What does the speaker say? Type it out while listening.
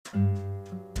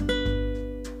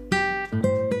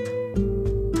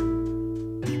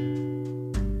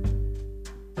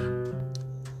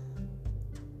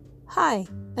Hi,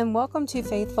 and welcome to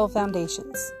Faithful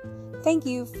Foundations. Thank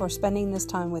you for spending this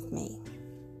time with me.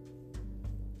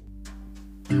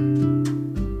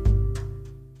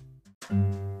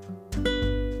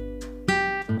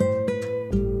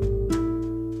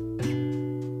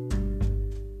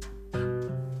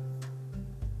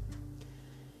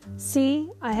 See,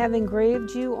 I have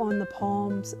engraved you on the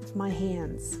palms of my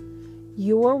hands.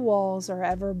 Your walls are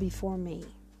ever before me.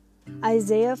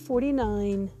 Isaiah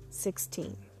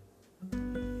 49:16.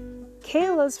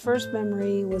 Kayla's first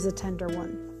memory was a tender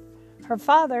one. Her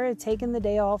father had taken the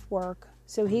day off work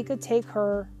so he could take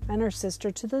her and her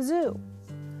sister to the zoo.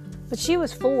 But she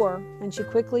was 4 and she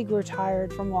quickly grew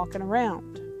tired from walking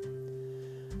around.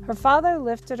 Her father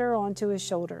lifted her onto his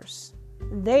shoulders.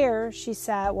 There she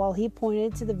sat while he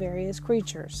pointed to the various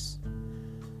creatures.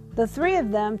 The 3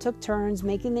 of them took turns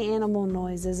making the animal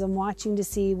noises and watching to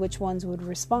see which ones would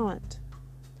respond.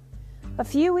 A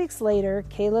few weeks later,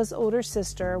 Kayla's older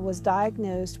sister was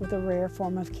diagnosed with a rare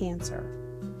form of cancer.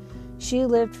 She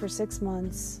lived for 6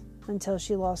 months until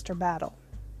she lost her battle.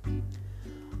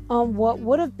 On what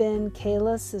would have been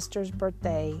Kayla's sister's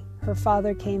birthday, her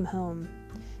father came home.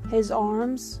 His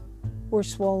arms were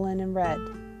swollen and red.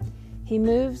 He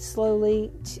moved slowly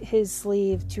his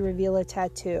sleeve to reveal a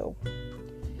tattoo,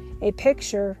 a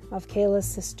picture of Kayla's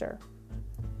sister.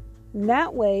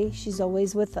 That way, she's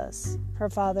always with us, her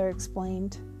father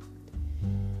explained.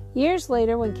 Years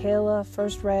later, when Kayla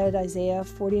first read Isaiah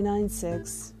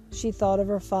 49:6, she thought of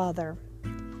her father.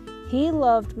 He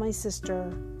loved my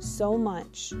sister so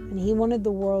much, and he wanted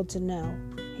the world to know.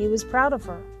 He was proud of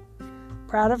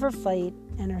her fight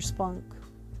and her spunk.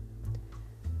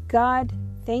 God,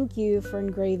 thank you for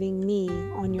engraving me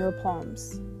on your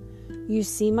palms. You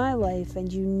see my life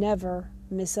and you never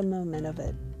miss a moment of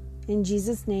it. In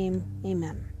Jesus' name,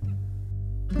 amen.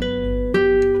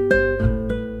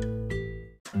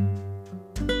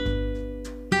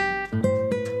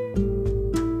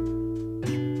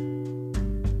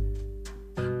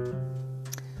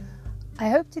 I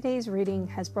hope today's reading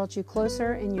has brought you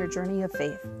closer in your journey of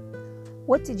faith.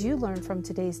 What did you learn from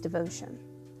today's devotion?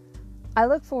 I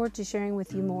look forward to sharing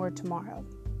with you more tomorrow.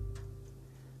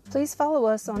 Please follow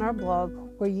us on our blog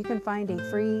where you can find a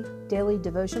free daily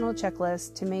devotional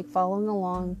checklist to make following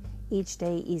along each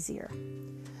day easier.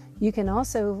 You can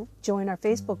also join our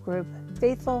Facebook group,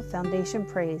 Faithful Foundation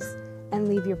Praise, and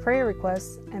leave your prayer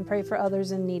requests and pray for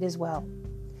others in need as well.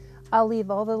 I'll leave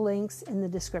all the links in the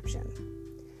description.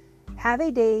 Have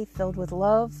a day filled with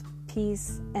love,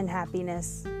 peace, and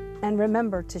happiness, and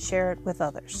remember to share it with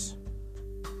others.